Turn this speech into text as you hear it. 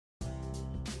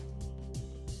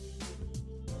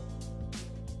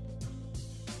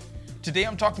Today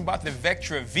I'm talking about the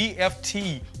Vectra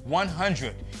VFT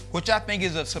 100, which I think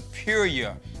is a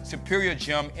superior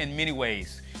gym in many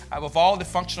ways. Out of all the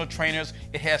functional trainers,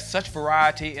 it has such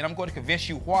variety, and I'm going to convince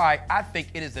you why I think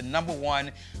it is the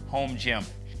 #1 home gym.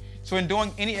 So in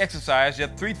doing any exercise, there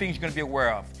are 3 things you're going to be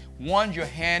aware of. 1, your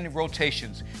hand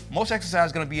rotations. Most exercise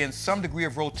is going to be in some degree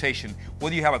of rotation.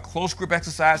 Whether you have a close grip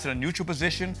exercise in a neutral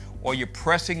position or you're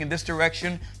pressing in this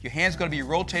direction, your hand's going to be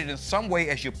rotated in some way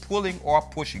as you're pulling or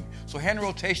pushing. So hand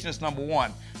rotation is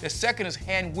 #1. The second is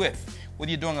hand width.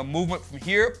 Whether you're doing a movement from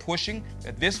here, pushing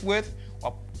at this width,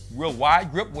 or real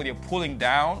wide grip whether you're pulling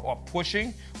down or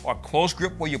pushing, or close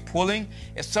grip where you're pulling,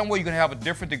 in some way you're going to have a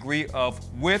different degree of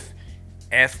width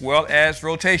as well as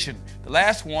rotation. The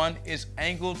last one is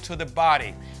angle to the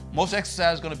body. Most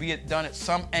exercise is going to be done at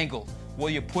some angle,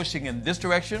 whether you're pushing in this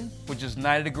direction, which is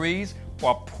 90 degrees,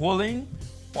 or pulling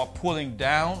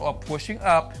down or pushing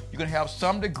up. You're going to have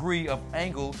some degree of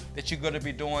angle that you're going to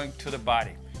be doing to the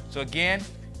body. So again,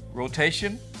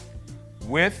 rotation,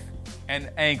 width, and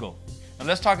angle. Now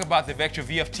let's talk about the Vectra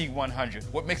VFT 100.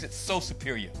 What makes it so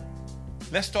superior?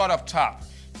 Let's start up top.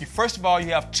 First of all,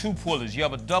 you have 2 pulleys. You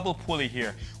have a double pulley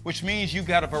here, which means you've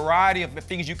got a variety of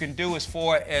things you can do as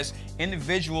far as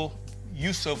individual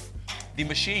use of the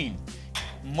machine.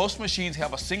 Most machines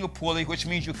have a single pulley, which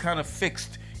means you're kind of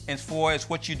fixed as far as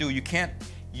what you do. You can't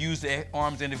use the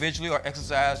arms individually or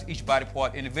exercise each body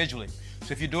part individually.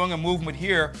 So if you're doing a movement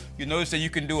here, you notice that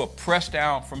you can do a press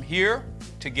down from here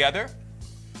together,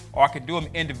 or I can do them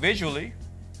individually.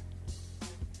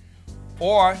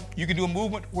 Or you can do a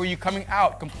movement where you're coming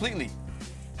out completely.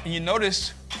 And you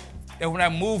notice that when I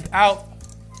moved out,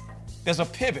 there's a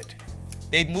pivot.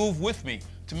 They move with me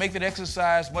to make that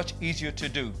exercise much easier to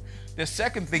do. The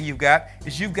second thing you've got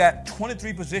is you've got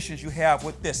 23 positions you have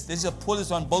with this. These are pulleys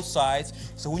on both sides.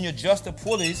 So when you adjust the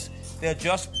pulleys, they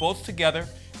adjust both together.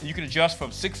 And you can adjust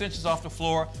from 6 inches off the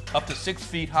floor up to 6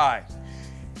 feet high.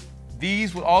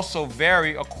 These will also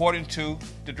vary according to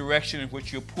the direction in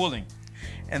which you're pulling.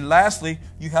 And lastly,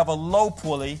 you have a low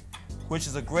pulley, which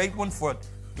is a great one for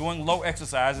doing low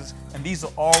exercises, and these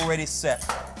are already set.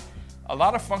 A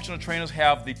lot of functional trainers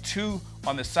have the 2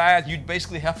 on the side. You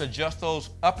basically have to adjust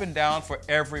those up and down for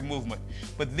every movement.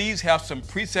 But these have some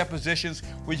preset positions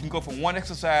where you can go from one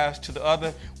exercise to the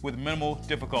other with minimal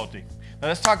difficulty. Now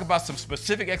let's talk about some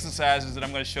specific exercises that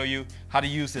I'm going to show you how to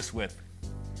use this with.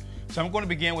 So I'm going to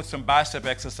begin with some bicep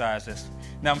exercises.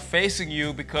 Now I'm facing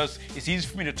you because it's easy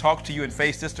for me to talk to you and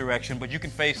face this direction, but you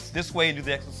can face this way and do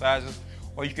the exercises,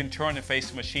 or you can turn and face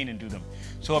the machine and do them.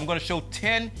 So I'm going to show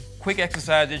 10 quick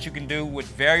exercises that you can do with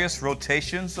various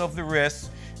rotations of the wrists,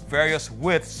 various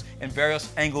widths, and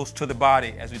various angles to the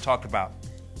body, as we talked about.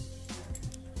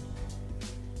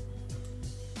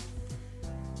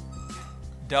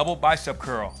 Double bicep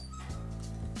curl.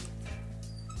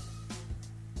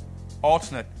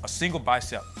 Alternate, a single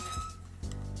bicep.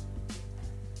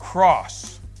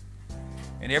 Cross.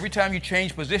 And every time you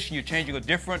change position, you're changing a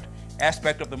different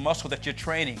aspect of the muscle that you're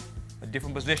training, a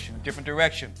different position, a different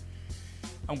direction.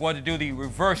 I'm going to do the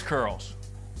reverse curls.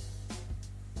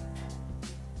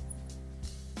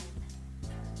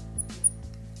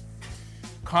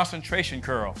 Concentration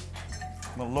curl.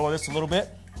 I'm going to lower this a little bit.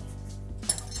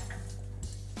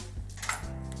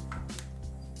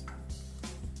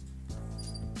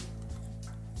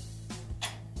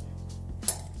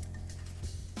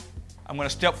 I'm going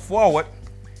to step forward.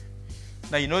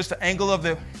 Now you notice the angle of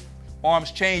the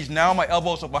arms change. Now my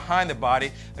elbows are behind the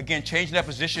body. Again, changing that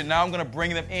position. Now I'm going to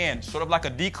bring them in, sort of like a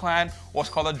decline, or what's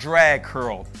called a drag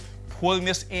curl. Pulling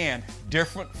this in,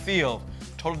 different feel,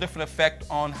 total different effect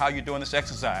on how you're doing this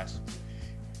exercise.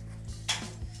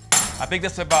 I think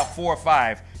that's about 4 or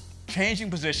 5.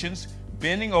 Changing positions,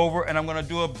 bending over, and I'm going to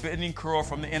do a bending curl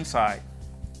from the inside.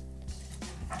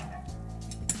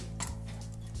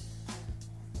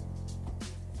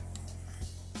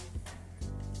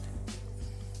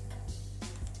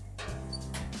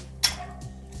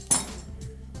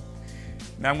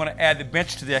 Now I'm going to add the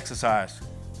bench to the exercise.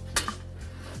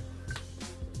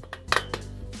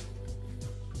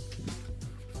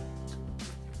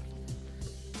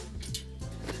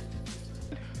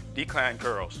 Decline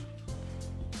curls.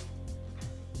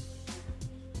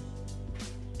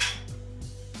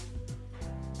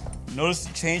 Notice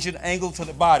the change in angle to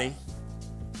the body.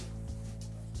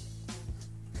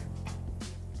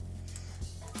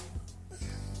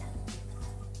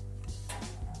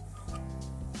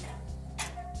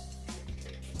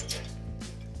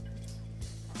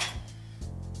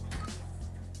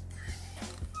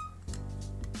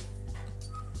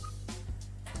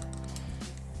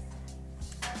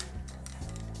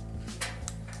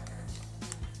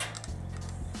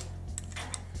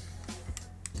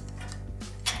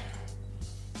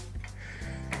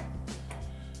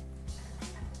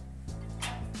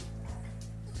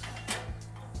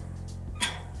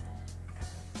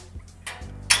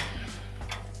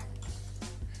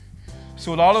 So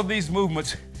with all of these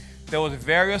movements, there was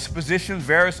various positions,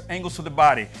 various angles to the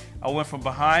body. I went from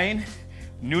behind,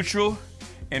 neutral,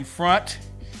 in front,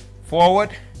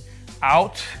 forward,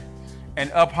 out,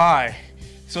 and up high.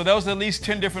 So there was at least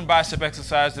 10 different bicep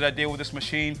exercises that I did with this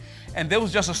machine. And that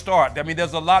was just a start. I mean,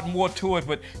 there's a lot more to it,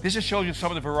 but this just shows you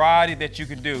some of the variety that you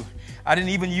can do. I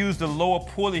didn't even use the lower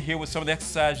pulley here with some of the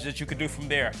exercises that you could do from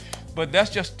there. But that's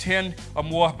just 10 or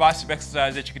more bicep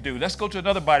exercises that you could do. Let's go to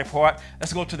another body part.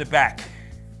 Let's go to the back.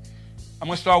 I'm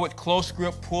going to start with close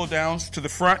grip pull downs to the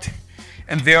front.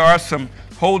 And there are some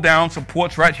hold down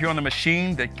supports right here on the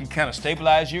machine that can kind of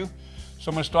stabilize you. So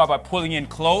I'm going to start by pulling in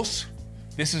close.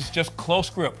 This is just close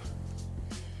grip.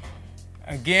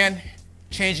 Again,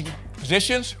 changing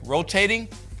positions, rotating.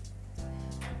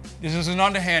 This is an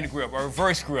underhand grip, a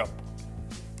reverse grip.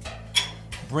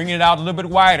 Bringing it out a little bit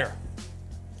wider.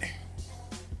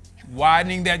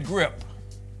 Widening that grip.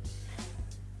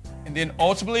 And then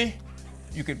ultimately,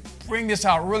 you can bring this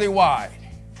out really wide.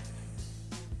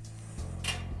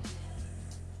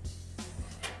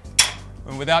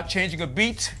 And without changing a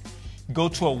beat, go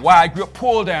to a wide grip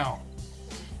pull down.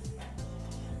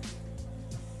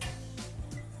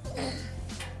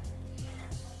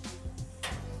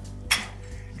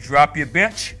 Drop your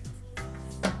bench.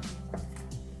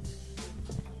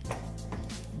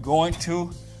 Go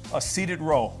into a seated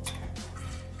row.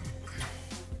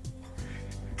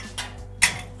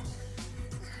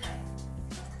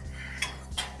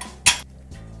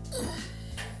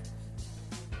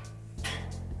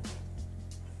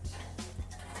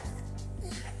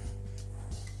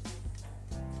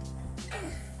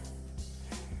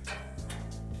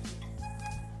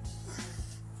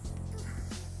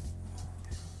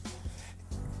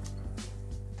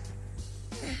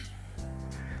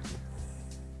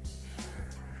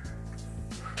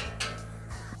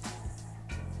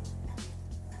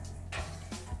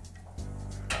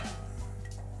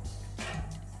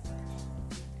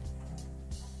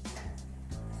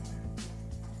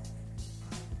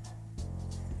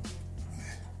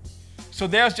 So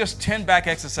there's just 10 back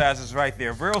exercises right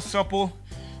there. Real simple,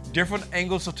 different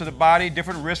angles to the body,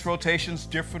 different wrist rotations,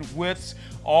 different widths,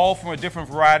 all from a different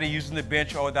variety using the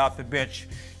bench or without the bench.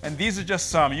 And these are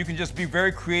just some. You can just be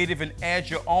very creative and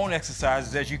add your own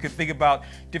exercises as you can think about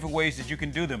different ways that you can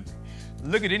do them.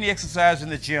 Look at any exercise in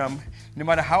the gym. No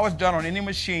matter how it's done on any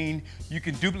machine, you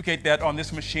can duplicate that on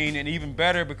this machine, and even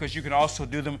better because you can also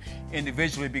do them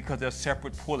individually because they're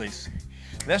separate pulleys.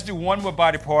 Let's do one more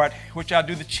body part, which I'll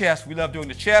do the chest. We love doing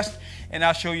the chest, and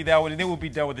I'll show you that one, and then we'll be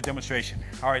done with the demonstration.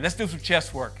 All right, let's do some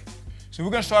chest work. So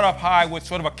we're going to start off high with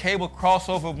sort of a cable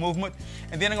crossover movement,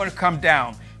 and then I'm going to come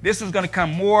down. This is going to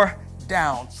come more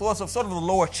down, so it's sort of the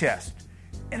lower chest.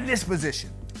 In this position,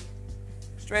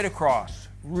 straight across.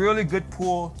 Really good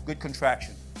pull, good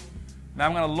contraction. Now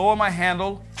I'm going to lower my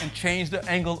handle and change the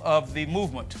angle of the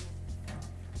movement.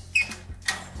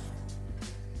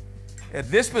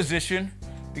 At this position,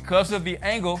 because of the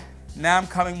angle, now I'm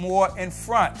coming more in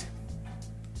front.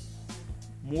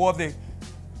 More of the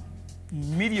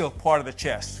medial part of the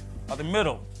chest, or the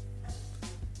middle.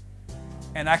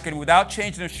 And I can, without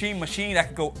changing the machine, I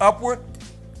can go upward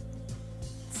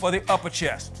for the upper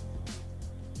chest.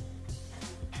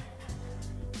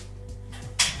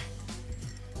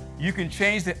 You can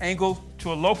change the angle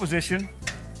to a low position.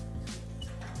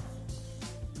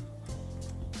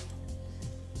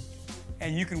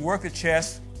 And you can work the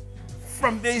chest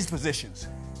from these positions.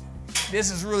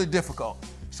 This is really difficult.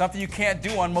 Something you can't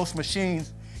do on most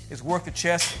machines is work the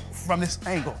chest from this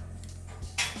angle.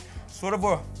 Sort of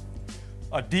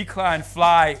a decline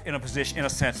fly in a position, in a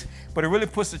sense, but it really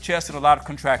puts the chest in a lot of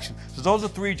contraction. So those are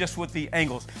three just with the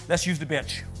angles. Let's use the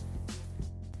bench.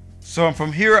 So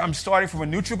from here, I'm starting from a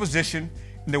neutral position,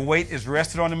 and the weight is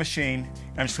rested on the machine,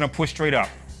 and I'm just gonna push straight up.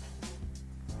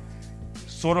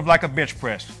 Sort of like a bench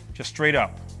press, just straight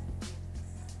up.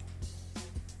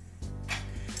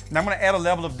 Now I'm going to add a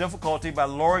level of difficulty by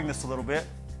lowering this a little bit.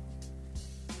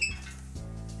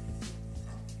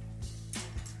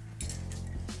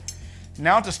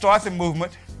 Now to start the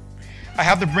movement, I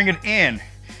have to bring it in.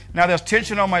 Now there's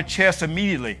tension on my chest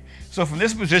immediately. So from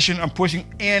this position, I'm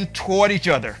pushing in toward each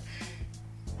other.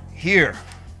 Here.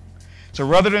 So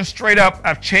rather than straight up,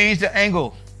 I've changed the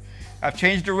angle. I've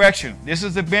changed direction. This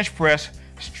is the bench press,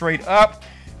 straight up.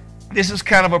 This is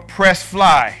kind of a press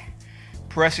fly,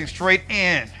 pressing straight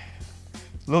in.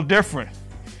 A little different.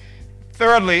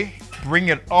 Thirdly, bring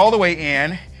it all the way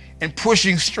in and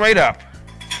pushing straight up.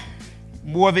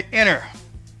 More of the inner.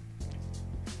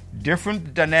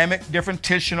 Different dynamic, different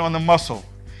tension on the muscle.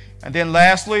 And then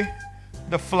lastly,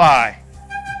 the fly.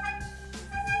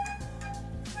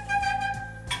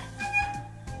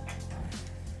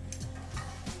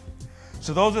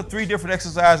 So those are 3 different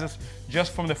exercises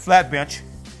just from the flat bench.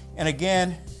 And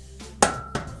again,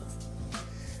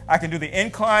 I can do the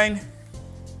incline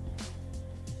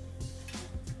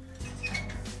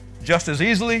just as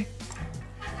easily.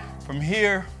 From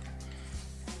here,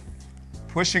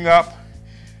 pushing up,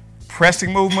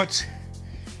 pressing movements,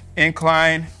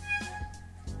 incline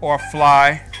or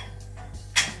fly.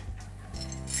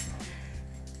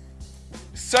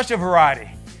 Such a variety.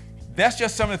 That's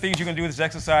just some of the things you can do with this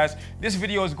exercise. This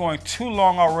video is going too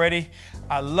long already.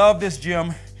 I love this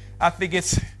gym. I think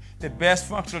it's the best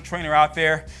functional trainer out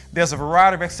there. There's a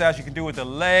variety of exercises you can do with the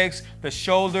legs, the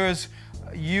shoulders,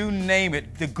 you name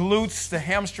it. The glutes, the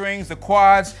hamstrings, the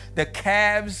quads, the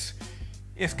calves.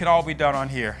 It can all be done on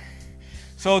here.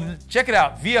 So check it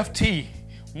out, VFT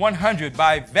 100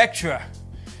 by Vectra.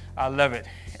 I love it,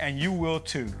 and you will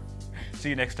too. See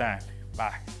you next time.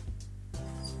 Bye.